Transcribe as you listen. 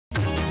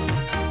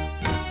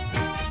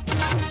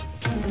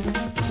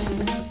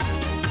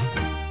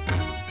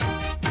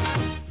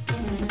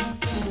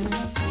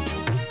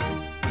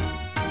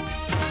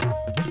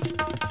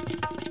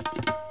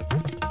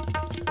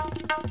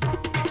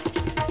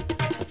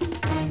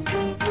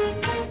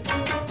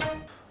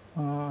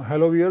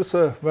Hello viewers,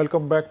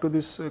 welcome back to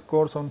this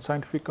course on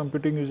scientific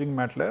computing using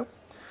Matlab.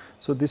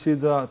 So, this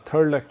is the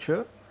third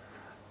lecture.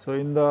 So,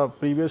 in the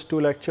previous two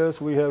lectures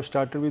we have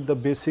started with the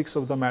basics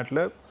of the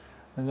Matlab,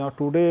 and now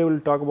today we will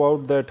talk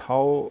about that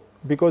how,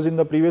 because in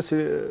the previous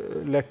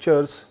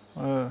lectures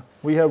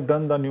we have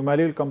done the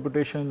numerical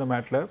computation in the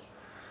Matlab.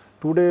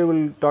 Today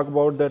we will talk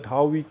about that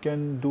how we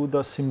can do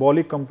the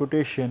symbolic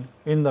computation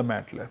in the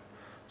Matlab.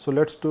 So,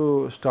 let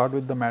us start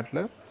with the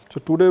Matlab.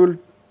 So, today we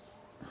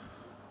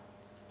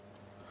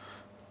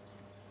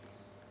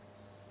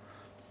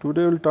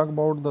will talk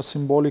about the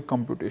symbolic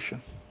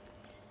computation.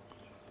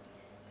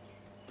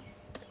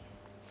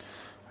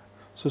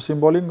 So,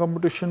 symbolic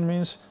computation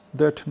means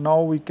that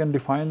now we can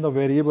define the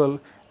variable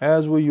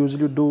as we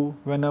usually do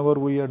whenever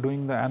we are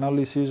doing the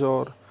analysis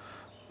or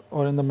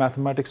in the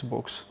mathematics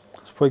books.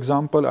 For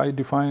example, I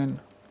define,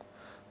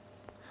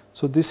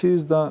 so this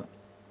is the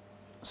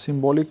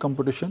symbolic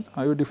computation.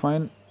 I will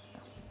define,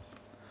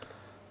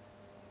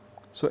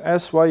 so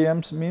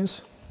SYM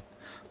means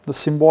the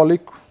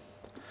symbolic.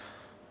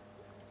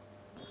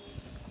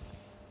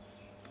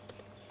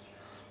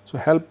 So,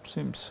 help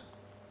sims.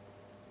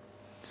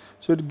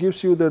 So, it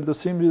gives you that the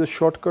sim is a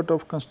shortcut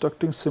of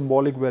constructing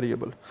symbolic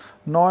variable.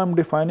 Now, I am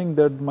defining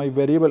that my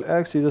variable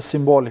x is a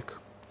symbolic.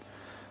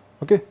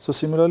 Okay. So,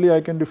 similarly,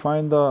 I can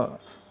define the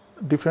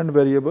different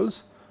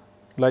variables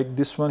like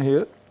this one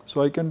here.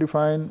 So, I can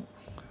define,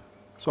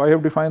 so I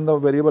have defined the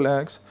variable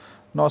x.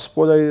 Now,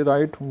 suppose I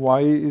write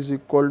y is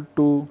equal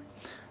to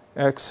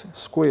x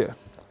square.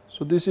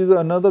 So, this is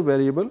another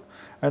variable,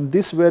 and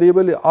this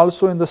variable is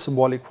also in the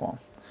symbolic form.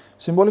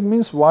 Symbolic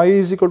means y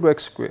is equal to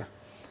x square,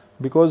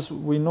 because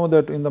we know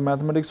that in the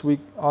mathematics we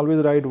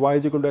always write y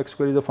is equal to x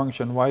square is a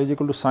function, y is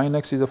equal to sin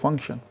x is a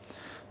function.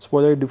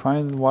 Suppose I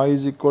define y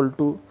is equal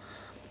to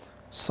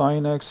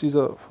sin x is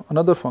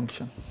another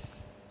function.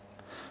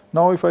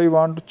 Now, if I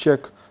want to check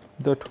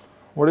that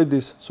what is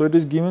this, so it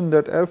is given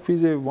that f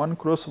is a 1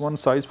 cross 1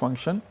 size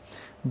function,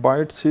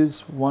 bytes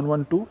is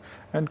 112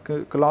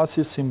 and class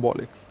is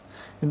symbolic.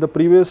 In the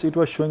previous it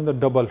was showing the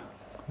double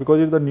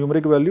because it is the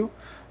numeric value,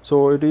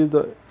 so it is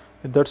the,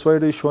 that is why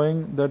it is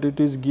showing that it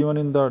is given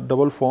in the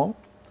double form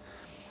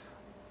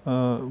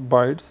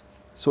bytes.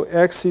 So,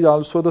 x is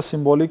also the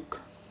symbolic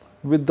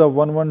with the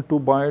 112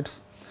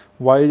 bytes,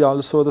 y is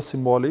also the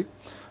symbolic.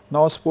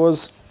 Now,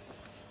 suppose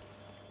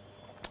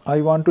I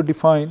want to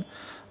define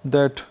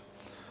that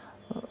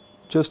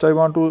just I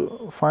want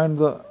to find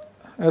the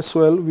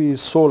SOLV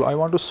is solve. I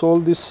want to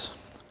solve this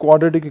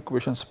quadratic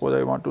equation. Suppose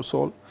I want to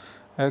solve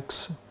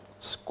x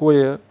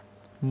square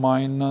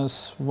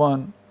minus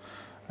 1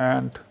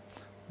 and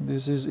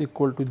this is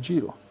equal to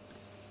 0.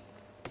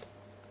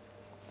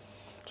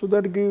 So,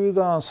 that gives you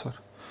the answer.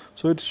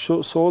 So, it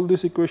solve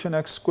this equation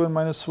x square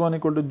minus 1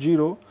 equal to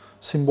 0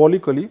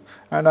 symbolically,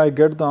 and I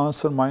get the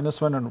answer minus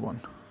 1 and 1.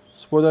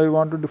 Suppose I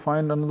want to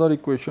define another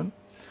equation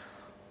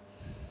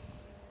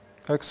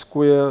x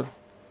square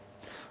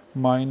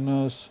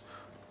minus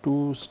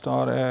 2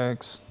 star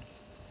x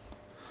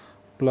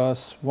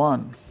plus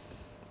 1.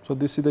 So,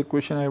 this is the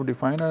equation I have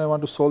defined and I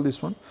want to solve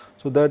this one.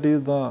 So, that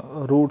is the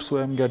roots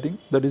I am getting,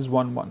 that is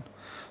 1 1.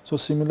 So,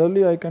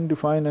 similarly I can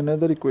define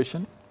another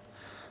equation.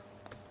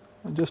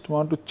 I just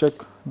want to check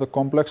the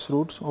complex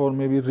roots or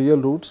maybe real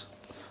roots.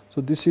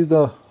 So, this is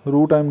the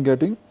root I am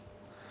getting.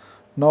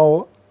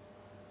 Now,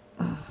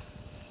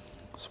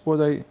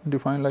 suppose I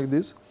define like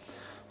this.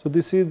 So,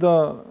 this is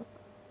the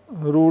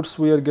roots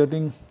we are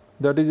getting,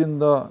 that is in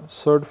the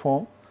third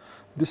form.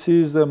 This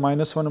is the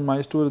minus 1 and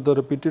minus 2 are the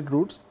repeated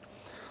roots.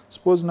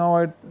 Suppose now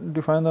I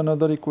define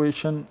another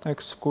equation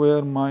x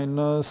square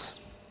minus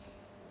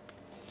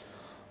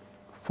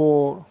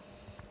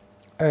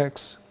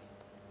 4x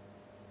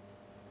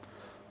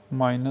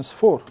minus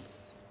 4.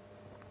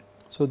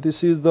 So,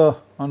 this is the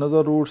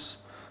another roots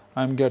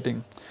I am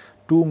getting,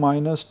 2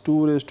 minus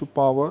 2 raised to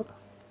power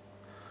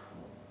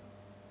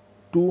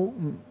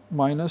 2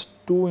 minus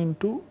 2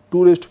 into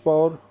 2 raised to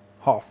power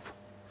half,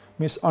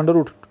 means under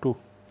root 2.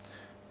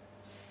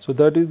 So,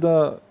 that is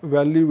the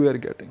value we are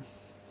getting.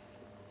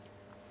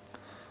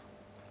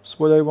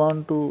 Suppose I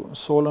want to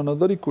solve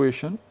another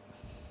equation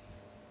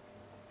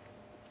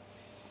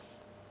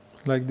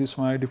like this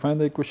one. I define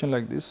the equation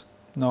like this.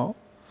 Now,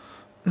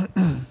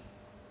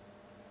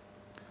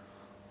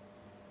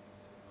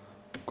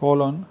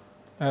 colon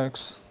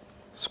x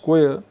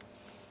square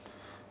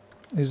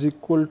is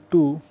equal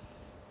to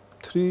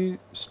 3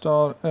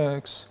 star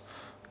x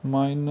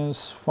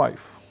minus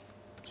 5.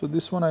 So,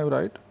 this one I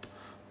write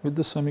with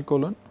the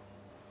semicolon.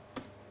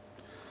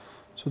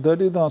 So,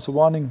 that is the answer.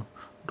 Warning,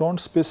 do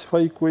not specify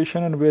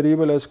equation and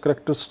variable as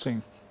character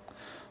string.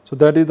 So,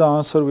 that is the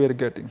answer we are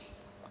getting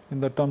in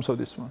the terms of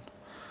this one.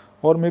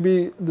 Or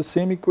maybe the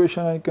same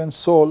equation I can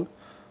solve,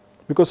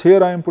 because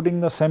here I am putting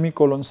the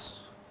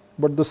semicolons,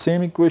 but the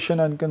same equation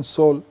I can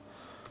solve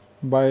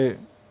by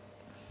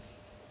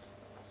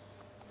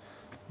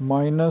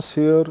minus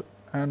here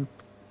and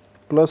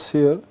plus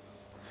here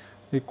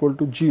equal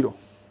to 0.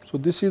 So,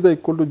 this is the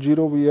equal to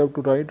 0 we have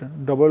to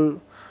write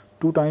double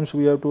 2 times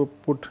we have to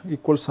put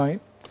equal sign,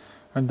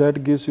 and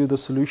that gives you the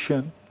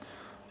solution.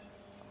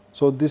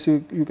 So, this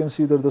you can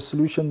see that the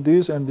solution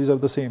these and these are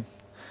the same,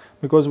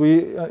 because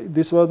we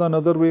this was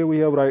another way we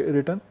have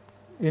written,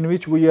 in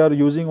which we are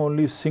using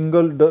only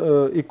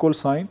single equal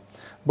sign,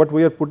 but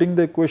we are putting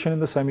the equation in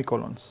the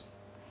semicolons.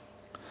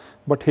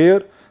 But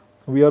here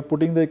we are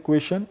putting the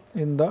equation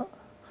in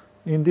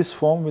this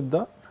form with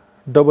the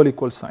double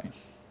equal sign.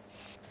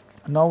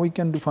 Now we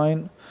can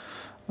define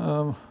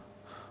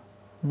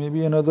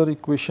maybe another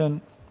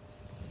equation.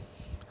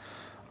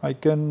 I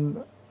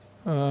can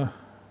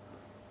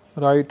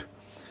write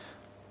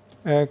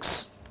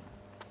x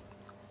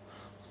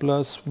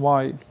plus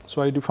y.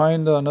 So, I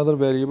defined another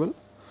variable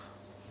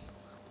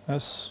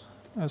as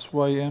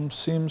Swayam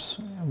seems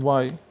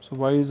y. So,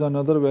 y is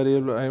another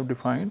variable I have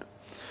defined.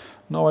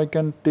 Now, I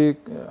can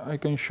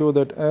show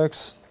that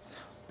x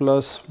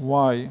plus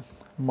y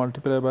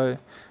multiplied by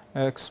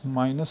x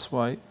minus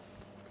y,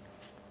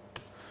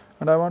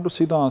 and I want to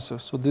see the answer.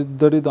 So,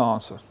 that is the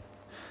answer,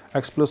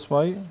 x plus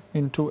y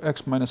into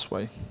x minus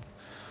y,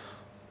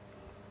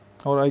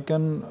 or I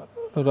can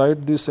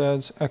write this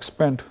as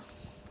expand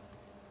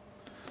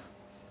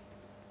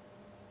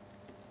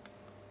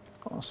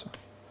answer.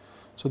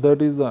 So,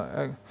 that is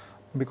the,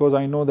 because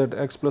I know that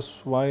x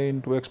plus y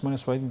into x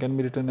minus y can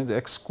be written as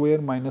x square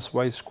minus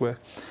y square.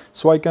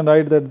 So, I can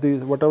write that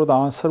whatever the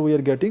answer we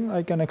are getting,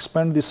 I can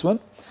expand this one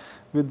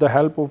with the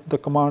help of the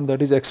command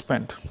that is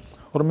expand.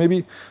 Or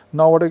maybe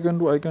now what I can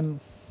do, I can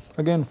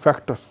again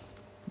factor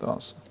the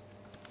answer.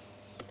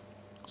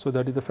 So,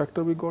 that is the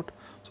factor we got.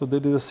 So,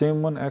 that is the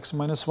same one, x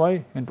minus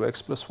y into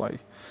x plus y.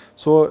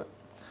 So,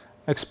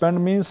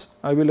 expand means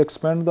I will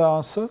expand the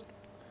answer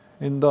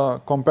in the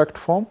compact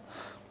form,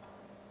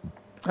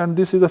 and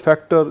this is the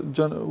factor,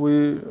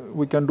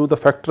 we can do the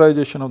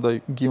factorization of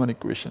the given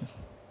equation.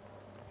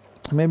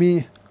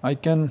 Maybe I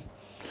can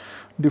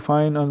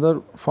define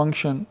another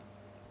function,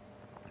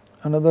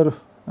 another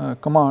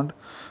command,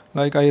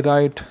 like I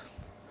write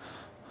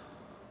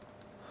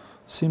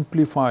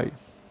simplify.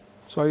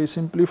 So, I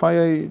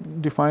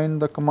define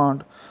the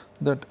command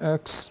that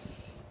x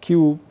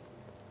cube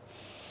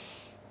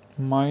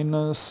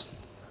minus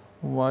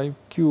y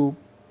cube,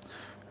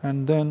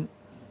 and then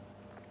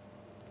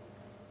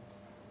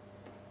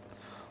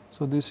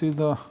so this is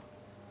the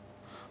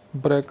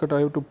bracket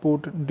I have to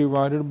put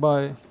divided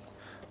by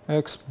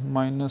x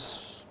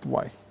minus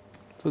y.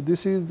 So,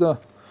 this is the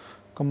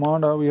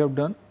command we have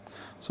done.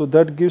 So,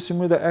 that gives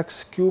me the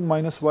x cube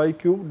minus y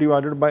cube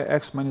divided by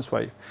x minus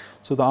y.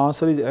 So, the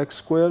answer is x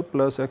square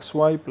plus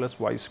xy plus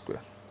y square.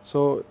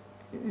 So,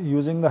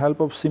 using the help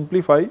of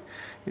simplify,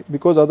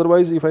 because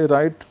otherwise if I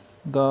write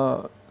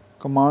the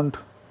command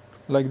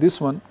like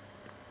this one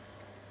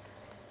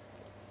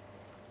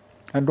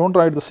and do not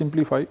write the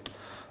simplify,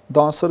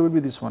 the answer will be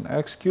this one,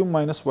 x cube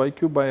minus y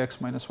cube by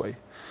x minus y.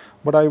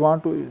 But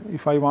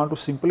if I want to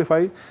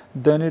simplify,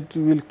 then it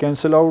will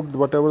cancel out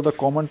whatever the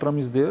common term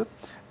is there,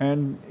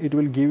 and it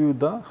will give you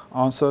the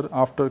answer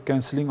after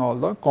cancelling all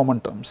the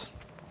common terms.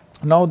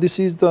 Now, this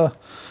is the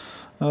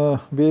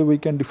way we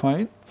can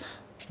define.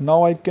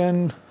 Now, I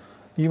can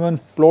even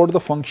plot the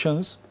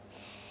functions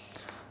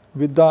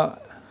with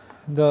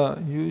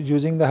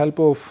using the help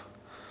of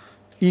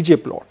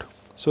EJ plot.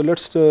 So, let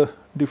us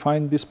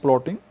define this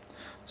plotting.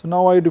 So,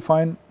 now I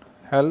define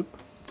help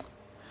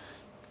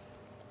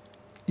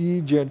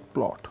EZ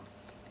plot.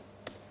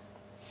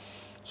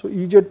 So,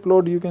 EZ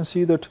plot, you can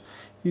see that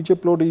EZ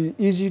plot is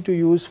easy to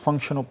use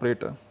function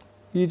operator.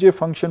 EJ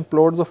function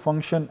plots the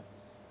function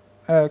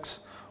x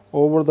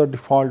over the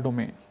default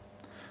domain.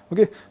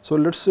 Okay. So,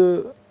 let us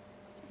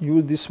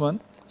use this one.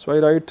 So, I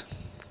write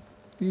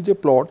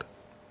EJ plot.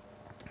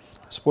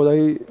 Suppose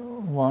I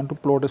want to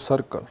plot a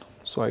circle.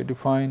 So, I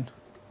define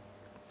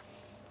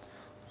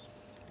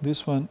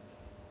this one,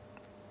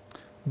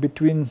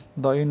 between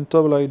the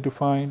interval I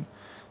define.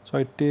 So,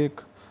 I take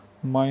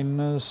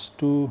minus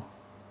 2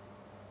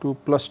 to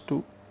plus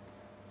 2.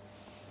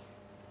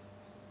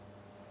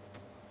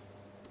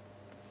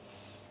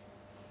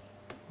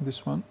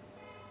 This one.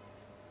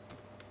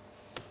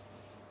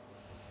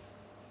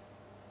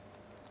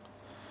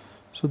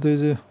 So, there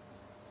is a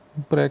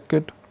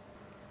bracket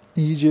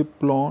EJ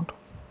plot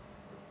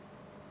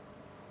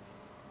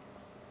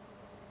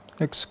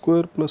x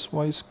square plus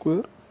y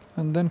square,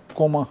 and then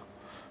comma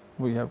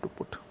we have to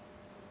put.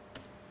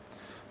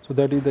 So,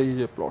 that is the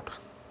EJ plot.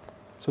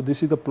 So,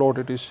 this is the plot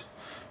it is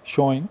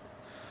showing,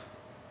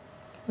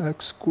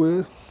 x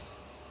square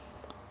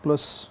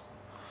plus,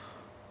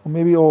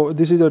 maybe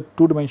this is a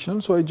 2 dimensional.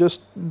 So, I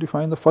just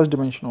define the first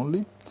dimension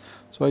only.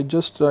 So, I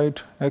just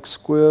write x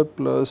square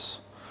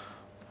plus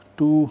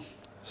 2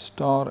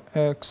 star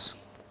x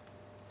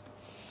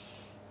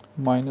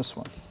minus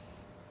 1.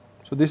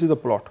 So, this is the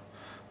plot.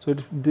 So,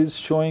 this is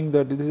showing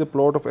that this is a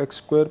plot of x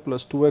square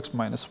plus 2x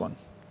minus 1,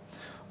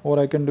 or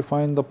I can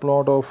define the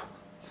plot of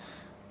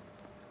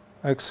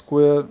x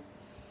square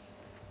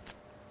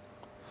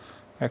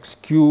x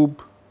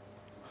cube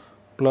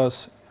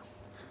plus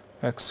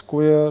x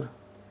square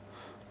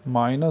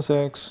minus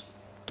x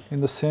in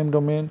the same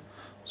domain.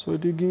 So,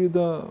 it will give you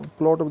the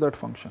plot of that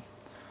function,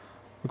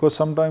 because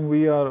sometimes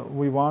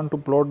we want to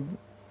plot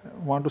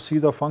want to see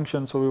the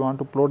function, so we want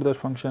to plot that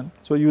function.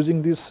 So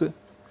using this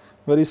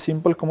very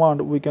simple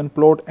command we can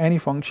plot any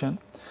function.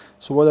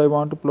 So what I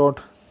want to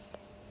plot,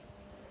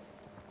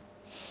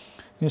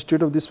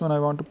 instead of this one I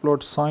want to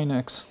plot sin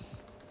x.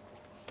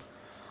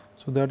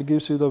 So that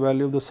gives you the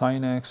value of the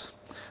sin x.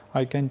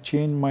 I can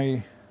change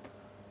my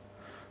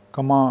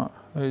command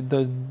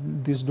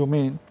this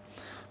domain,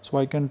 so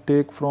I can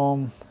take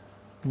from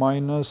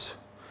minus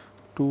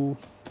 2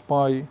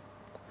 pi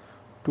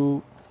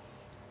to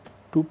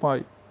 2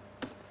 pi,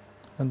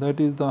 and that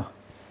is the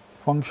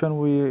function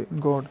we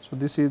got. So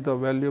this is the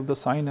value of the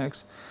sin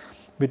x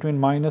between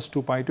minus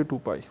 2 pi to 2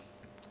 pi.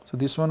 So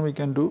this one we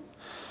can do.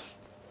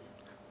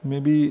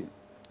 Maybe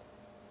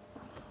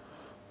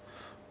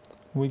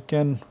we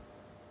can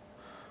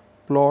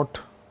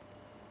plot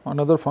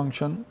another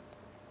function,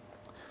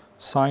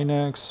 sin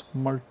x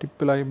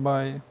multiplied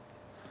by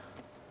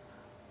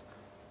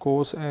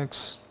cos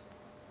x.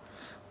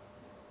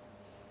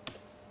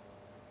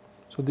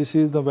 So this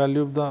is the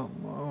value of the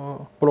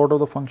plot of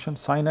the function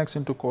sin x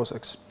into cos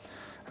x.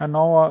 And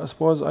now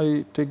suppose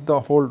I take the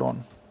hold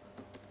on.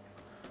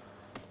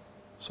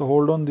 So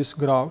hold on this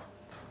graph.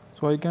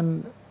 So I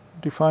can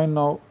define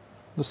now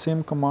the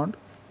same command.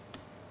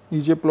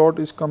 EJ plot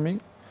is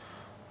coming.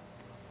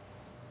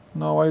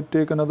 Now I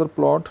take another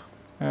plot,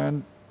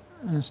 and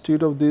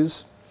instead of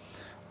this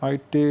I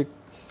take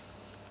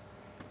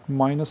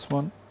minus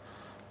 1.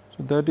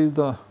 So that is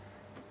the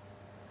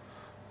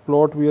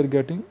plot we are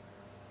getting.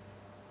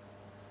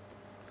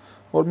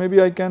 Or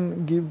maybe I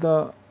can give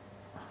the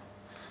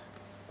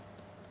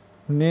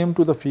name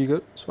to the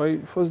figure. So I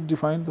first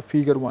define the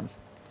figure 1,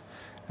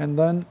 and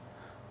then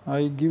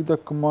I give the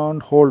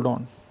command hold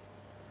on.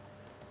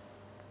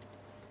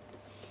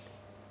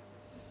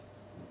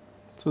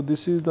 So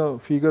this is the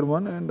figure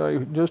 1, and I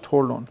just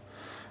hold on,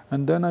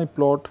 and then I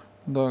plot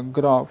the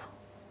graph.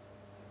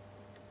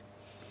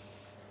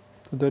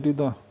 So that is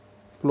the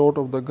plot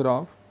of the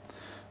graph.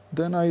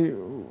 Then I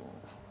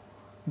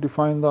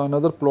define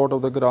another plot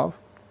of the graph,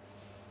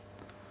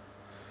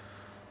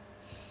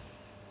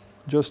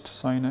 just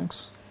sin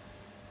x.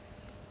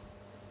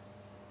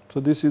 So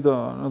this is the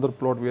another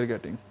plot we are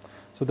getting.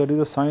 So that is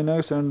the sin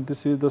x, and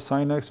this is the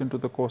sin x into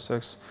the cos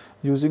x.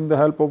 Using the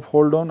help of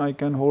hold on, I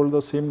can hold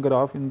the same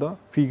graph in the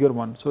figure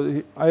 1.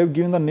 So I have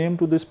given the name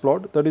to this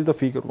plot, that is the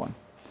figure 1.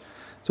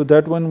 So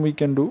that one we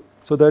can do.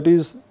 So that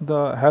is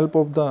the help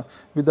of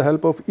with the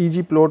help of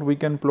EG plot we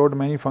can plot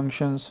many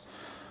functions.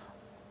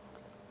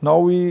 Now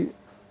we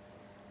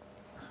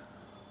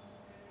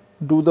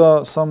do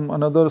some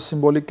another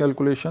symbolic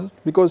calculations,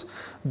 because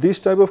this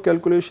type of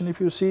calculation, if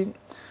you see,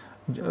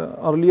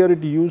 earlier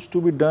it used to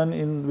be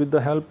done with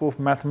the help of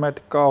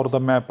Mathematica or the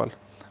Maple,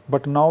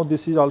 but now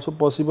this is also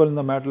possible in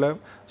the Matlab.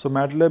 So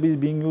Matlab is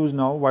being used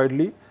now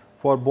widely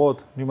for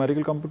both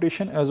numerical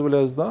computation as well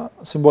as the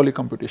symbolic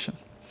computation.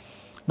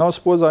 Now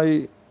suppose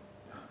I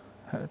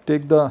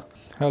take the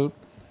help,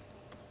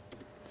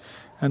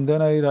 and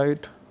then I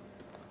write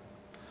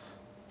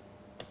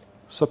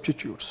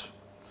substitutes.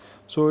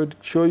 So it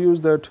shows you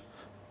that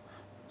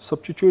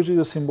substitutes is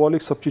a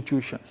symbolic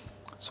substitution.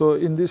 So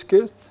in this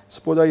case,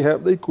 suppose I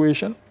have the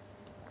equation,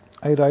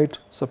 I write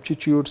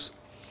substitutes,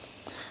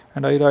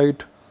 and I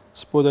write,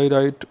 suppose I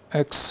write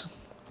x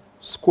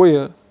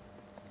square.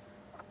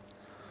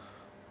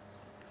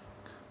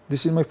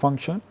 This is my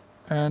function,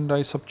 and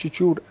I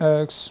substitute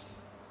x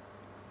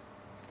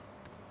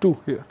 2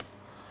 here.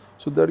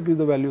 So that gives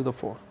the value of the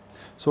 4.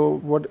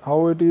 So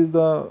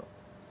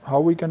how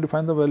we can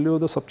define the value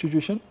of the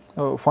substitution,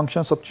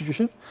 function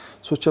substitution.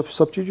 So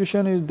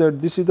substitution is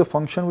that this is the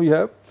function we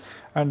have,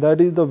 and that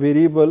is the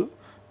variable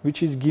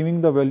which is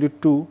giving the value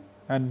 2,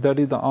 and that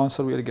is the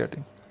answer we are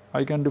getting.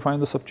 I can define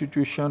the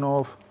substitution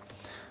of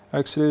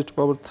x raised to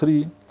power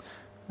 3,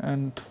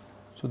 and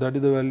so that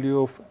is the value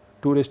of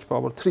 2 raised to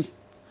power 3.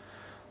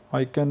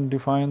 I can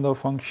define the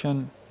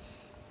function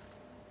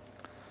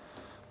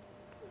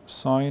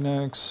sin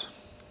x,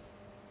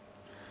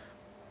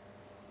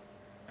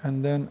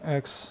 and then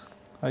x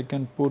I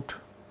can put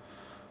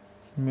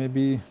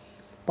maybe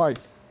pi.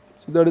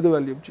 So that is the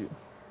value of 0.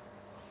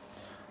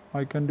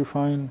 I can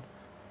define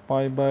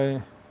pi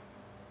by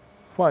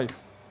 5.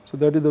 So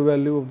that is the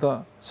value of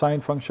the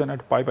sine function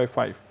at pi by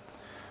 5.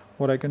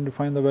 Or I can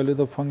define the value of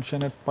the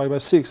function at pi by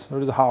 6,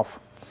 that is half.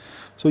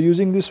 So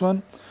using this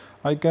one,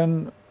 I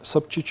can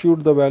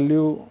substitute the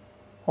value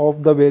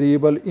of the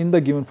variable in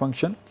the given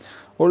function,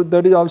 or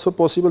that is also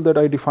possible that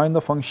I define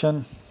the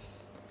function.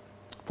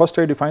 First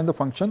I define the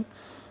function.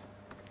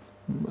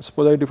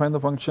 Suppose I define the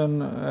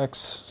function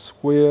x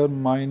square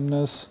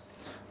minus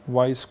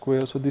y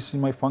square. So this is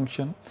my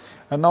function,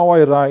 and now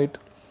I write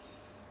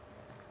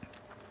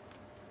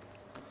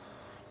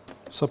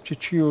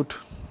substitute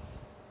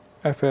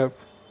ff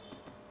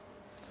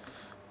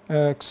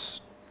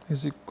x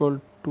is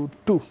equal to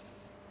 2,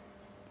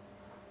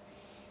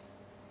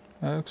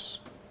 x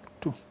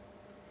 2.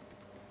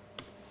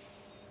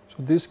 So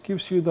this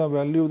gives you the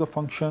value of the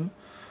function,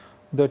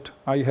 that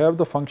I have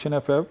the function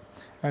ff,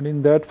 and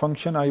in that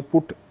function I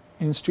put,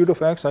 instead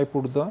of x I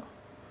put the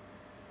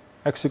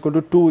x equal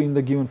to 2 in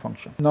the given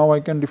function. Now I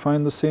can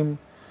define the same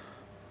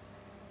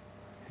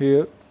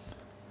here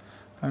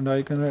and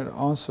I can add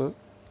answer,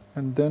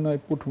 and then I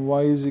put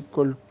y is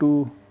equal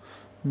to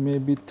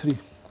maybe 3,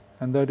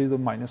 and that is the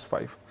minus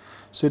 5.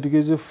 So it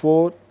gives a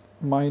 4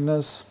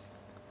 minus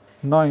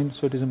 9,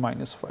 so it is a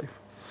minus 5.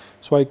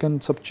 So I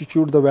can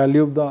substitute the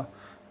value of the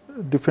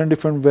different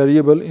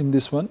variable in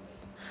this one.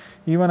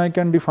 Even I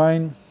can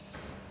define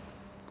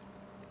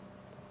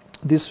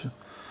these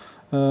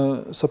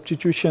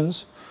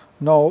substitutions.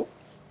 Now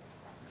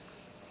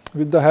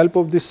with the help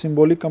of this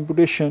symbolic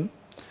computation,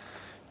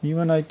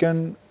 even I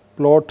can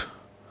plot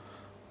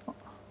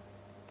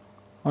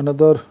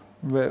another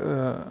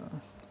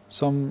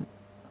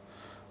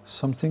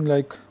something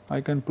like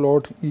I can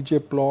plot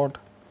EJ plot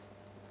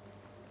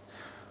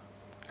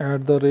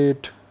at the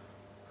rate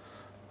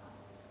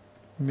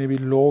maybe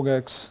log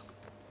x,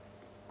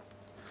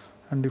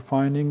 and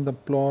defining the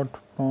plot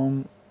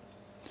from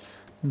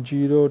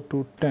 0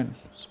 to 10.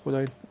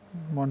 Suppose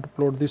I want to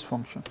plot this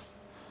function.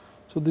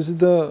 So this is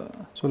the,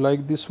 so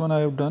like this one I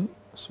have done.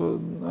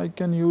 So I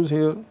can use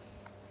here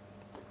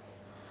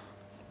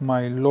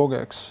my log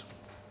x.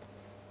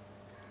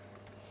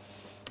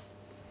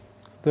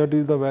 That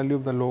is the value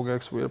of the log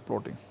x we are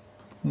plotting.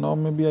 Now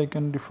maybe I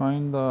can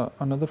define the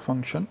another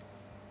function.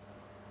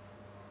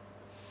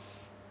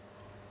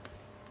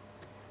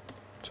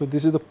 So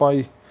this is the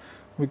pi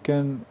we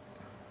can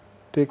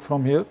take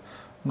from here.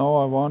 Now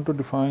I want to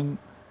define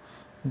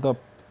the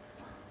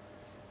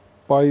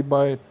pi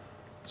by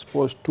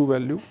suppose 2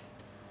 value.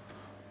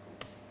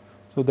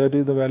 So that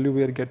is the value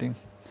we are getting.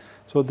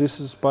 So this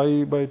is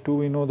pi by 2,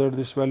 we know that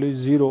this value is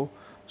 0.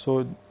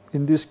 So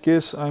in this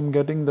case I am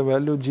getting the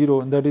value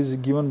 0, and that is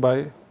given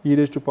by e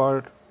raised to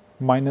power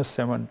minus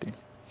 17.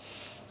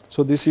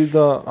 So this is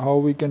the how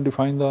we can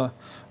define the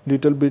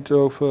little bit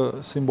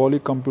of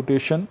symbolic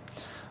computation.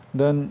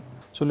 Then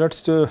so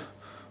let's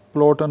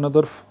plot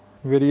another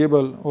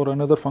variable or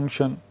another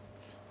function.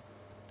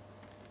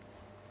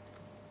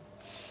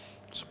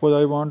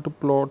 Suppose I want to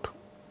plot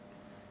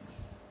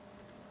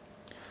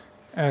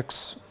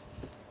x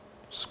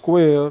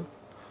square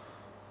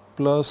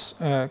plus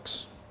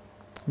x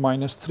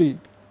minus 3,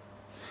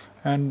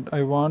 and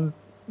I want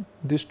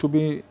this to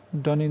be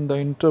done in the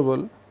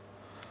interval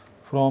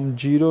from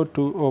 0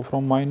 to or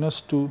from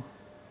minus 2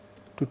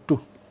 to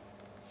 2.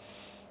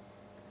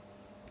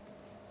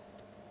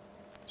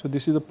 So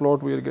this is the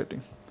plot we are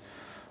getting.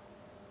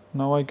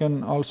 Now I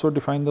can also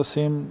define the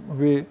same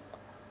way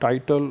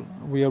title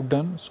we have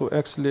done. So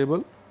x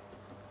label.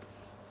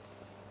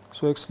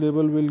 So x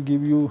label will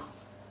give you,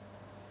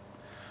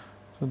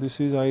 so this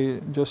is, I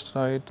just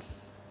write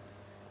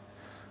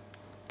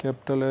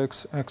capital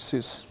X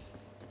axis.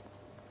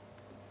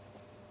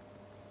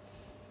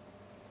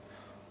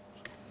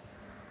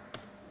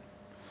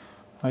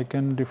 I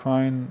can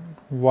define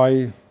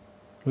y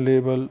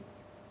label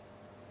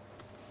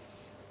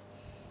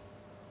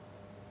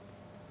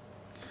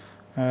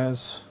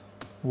as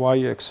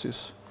y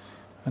axis,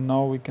 and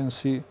now we can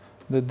see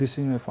that this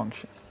is my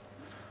function.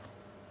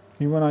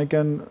 Even I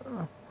can,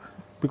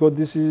 because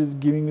this is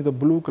giving me the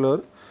blue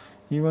color,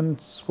 even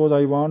suppose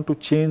I want to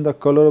change the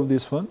color of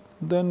this one,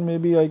 then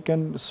maybe I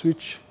can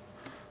switch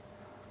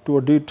to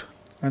edit,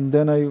 and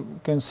then I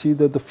can see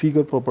that the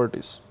figure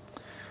properties,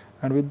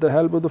 and with the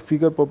help of the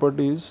figure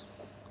properties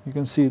you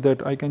can see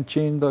that I can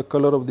change the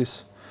color of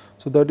this.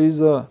 So that is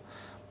the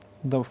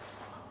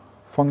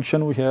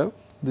function we have.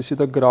 This is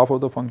the graph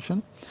of the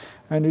function,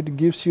 and it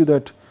gives you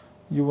that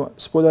you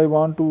suppose I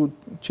want to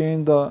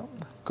change the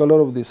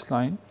color of this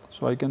line,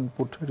 so I can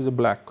put it is a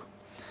black.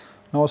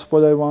 Now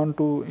suppose I want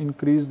to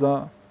increase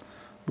the,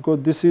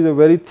 because this is a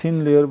very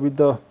thin layer with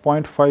the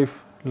 0.5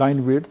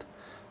 line width,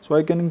 so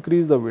I can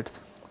increase the width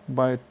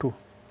by 2.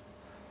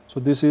 So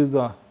this is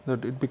the,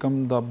 that it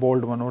become the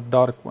bold one or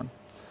dark one.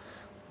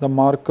 The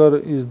marker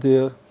is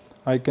there,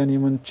 I can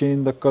even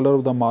change the color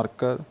of the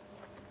marker.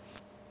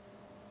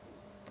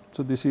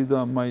 So this is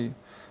the my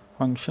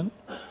function,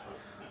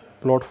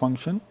 plot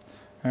function,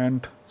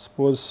 and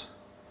suppose,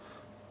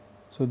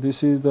 so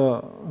this is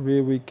the way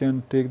we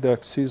can take the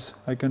axis.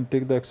 I can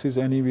take the axis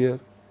anywhere.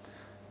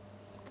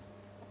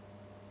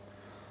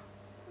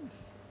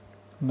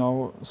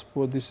 Now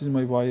suppose this is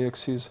my y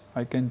axis,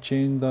 I can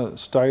change the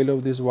style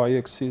of this y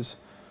axis.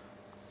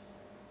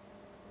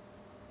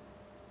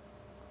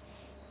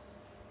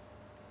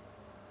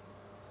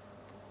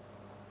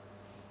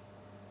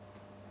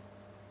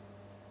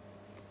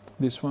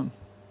 This one.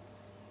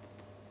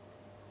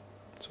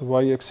 So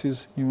y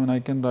axis, even I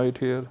can write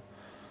here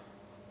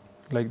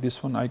like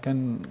this one, I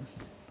can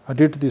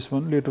edit this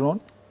one later on.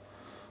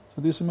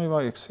 So this is my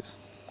y axis,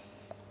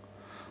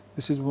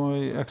 this is my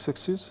x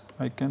axis,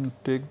 I can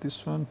take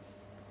this one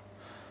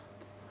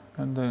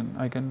and then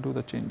I can do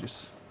the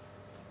changes.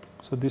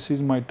 So this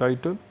is my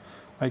title,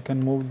 I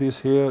can move this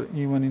here,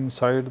 even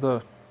inside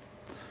the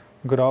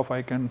graph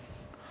I can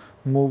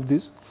move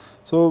this.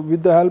 So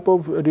with the help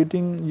of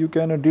editing you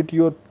can edit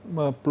your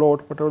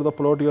plot, whatever the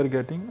plot you are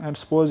getting, and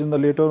suppose in the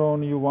later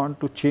on you want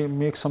to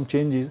make some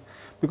changes,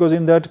 because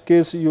in that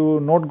case you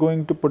are not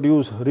going to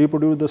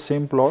reproduce the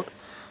same plot.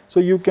 So,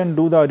 you can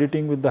do the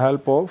editing with the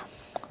help of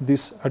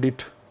this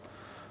edit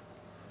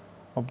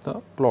of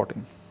the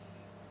plotting.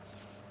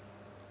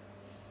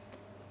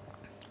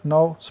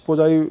 Now, suppose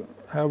I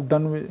have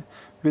done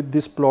with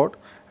this plot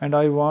and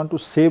I want to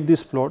save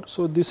this plot.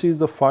 So, this is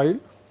the file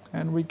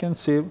and we can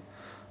save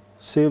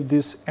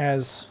this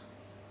as.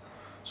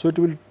 So, it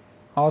will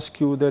ask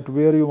you that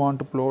where you want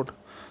to plot.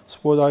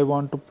 Suppose I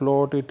want to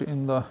plot it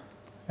in the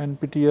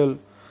NPTEL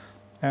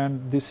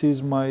and this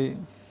is my,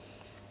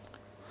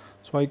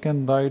 so I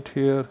can write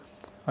here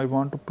I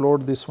want to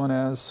plot this one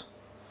as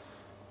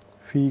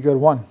figure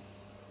 1.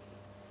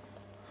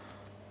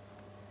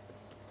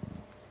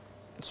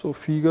 So,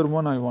 figure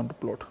 1 I want to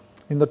plot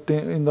in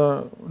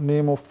the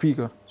name of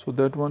figure. So,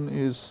 that one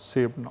is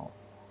saved now.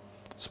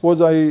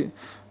 Suppose I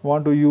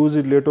want to use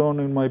it later on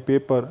in my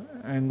paper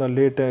in the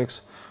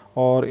LaTeX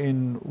or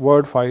in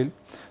Word file,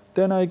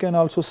 then I can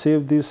also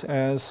save this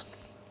as.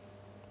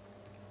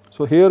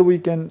 So, here we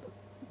can,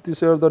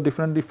 these are the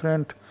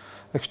different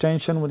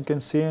extension we can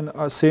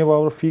save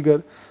our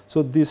figure.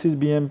 So, this is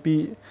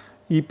BMP,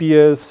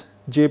 EPS,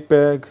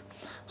 JPEG.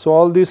 So,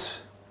 all these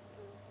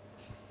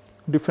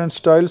different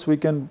styles we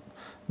can,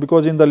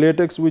 because in the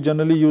LaTeX we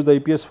generally use the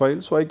EPS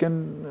file. So, I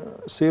can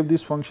save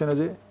this function as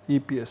a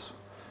EPS.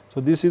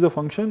 So, this is the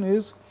function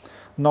is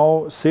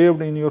now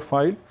saved in your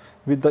file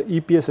with the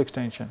EPS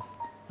extension,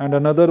 and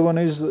another one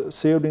is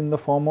saved in the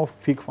form of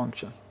fig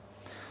function.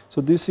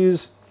 So, this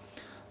is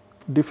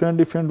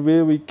different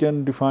way we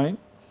can define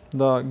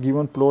the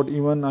given plot.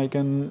 Even I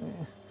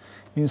can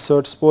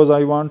insert, suppose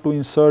I want to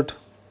insert,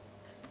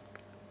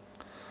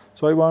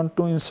 so I want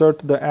to insert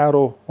the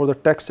arrow or the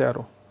text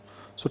arrow.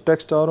 So,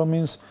 text arrow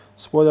means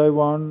suppose I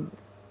want,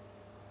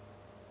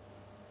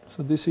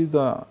 so this is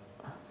the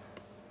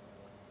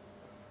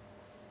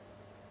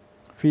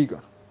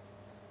figure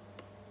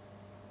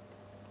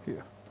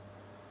here.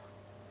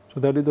 So,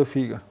 that is the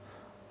figure,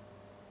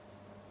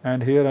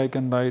 and here I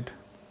can write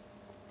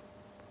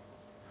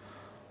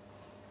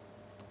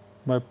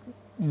by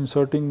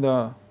inserting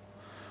the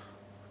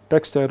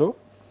text arrow.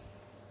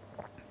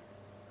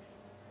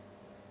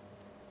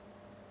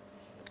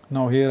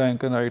 Now, here I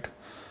can write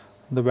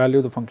the value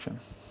of the function.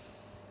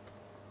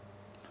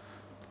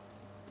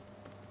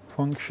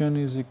 Function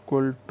is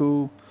equal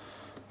to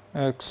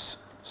x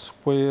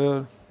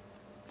square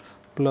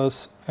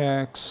plus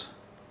x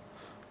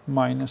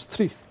minus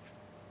 3.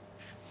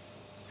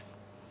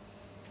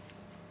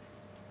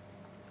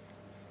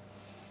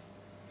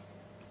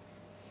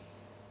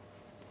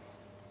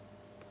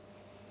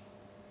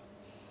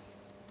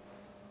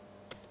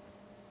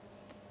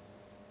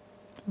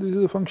 This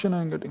is the function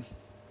I am getting,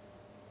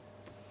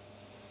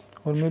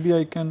 or maybe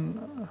I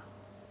can,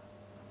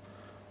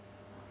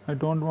 I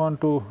do not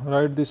want to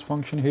write this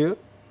function here,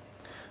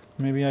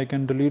 maybe I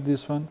can delete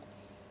this one,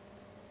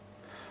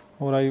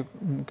 or I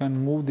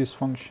can move this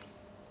function,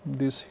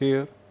 this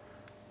here,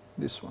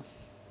 this one.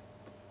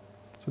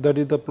 So, that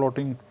is the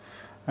plotting,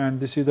 and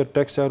this is the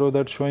text arrow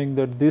that showing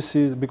that this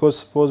is, because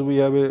suppose we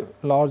have a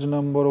large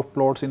number of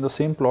plots in the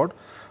same plot,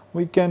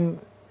 we can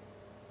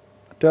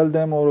tell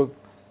them or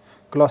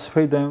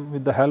classify them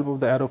with the help of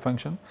the arrow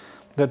function,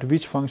 that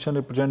which function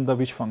represent the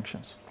which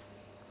functions.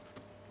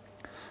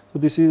 So,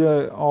 this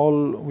is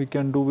all we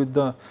can do with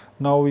the,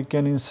 now we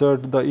can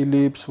insert the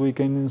ellipse, we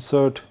can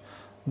insert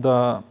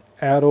the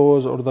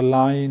arrows or the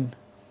line.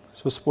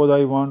 So, suppose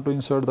I want to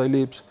insert the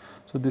ellipse.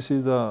 So, this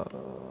is the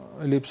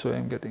ellipse I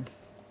am getting,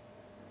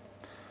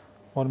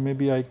 or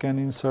maybe I can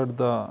insert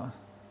the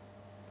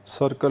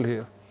circle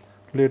here,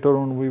 later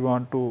on we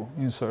want to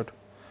insert.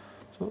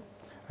 So,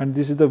 and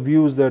this is the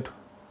views that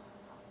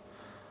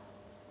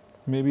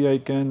maybe I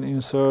can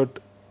insert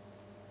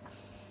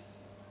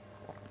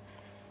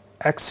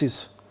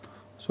axis.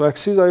 So,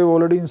 axis I have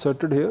already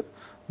inserted here,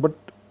 but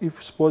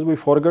if suppose we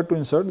forget to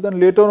insert, then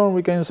later on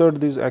we can insert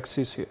this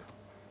axis here.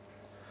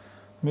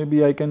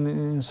 Maybe I can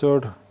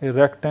insert a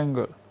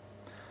rectangle.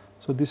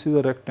 So, this is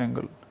a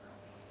rectangle,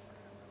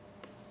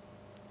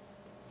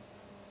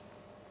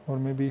 or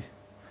maybe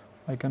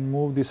I can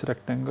move this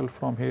rectangle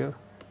from here.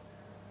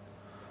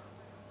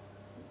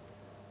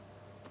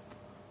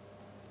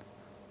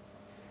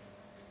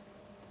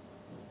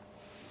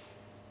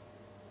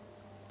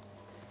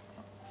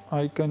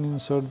 I can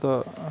insert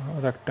the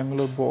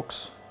rectangular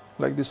box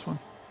like this one,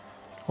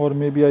 or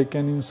maybe I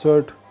can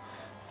insert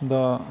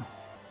the,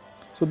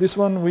 so this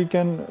one we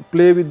can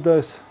play with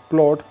this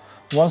plot.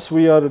 Once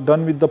we are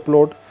done with the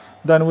plot,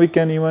 then we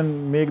can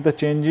even make the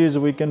changes,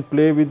 we can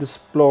play with this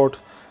plot,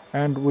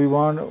 and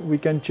we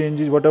can change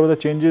it, whatever the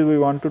changes we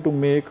wanted to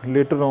make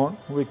later on,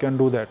 we can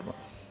do that one.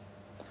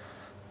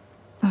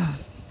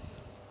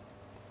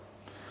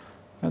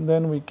 And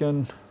then we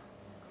can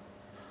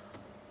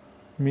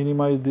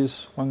minimize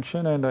this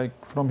function, and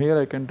from here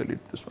I can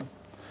delete this one.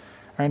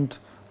 And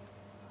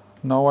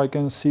now I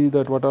can see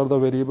that what are the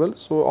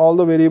variables. So, all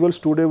the variables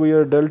today we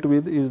are dealt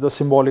with is the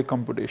symbolic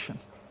computation,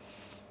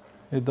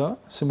 and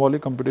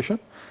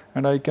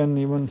I can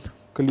even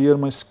clear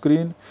my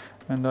screen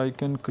and I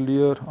can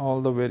clear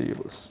all the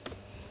variables.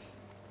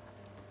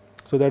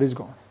 So, that is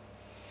gone.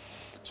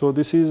 So,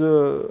 this is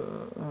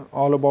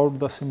all about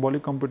the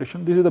symbolic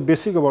computation. This is the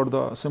basic about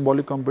the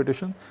symbolic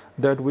computation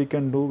that we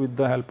can do with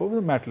the help of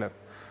the Matlab.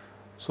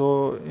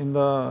 So, in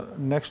the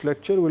next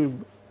lecture we will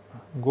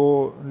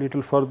go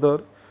little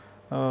further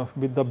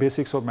with the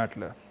basics of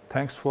Matlab.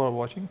 Thanks for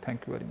watching.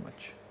 Thank you very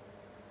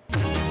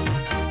much.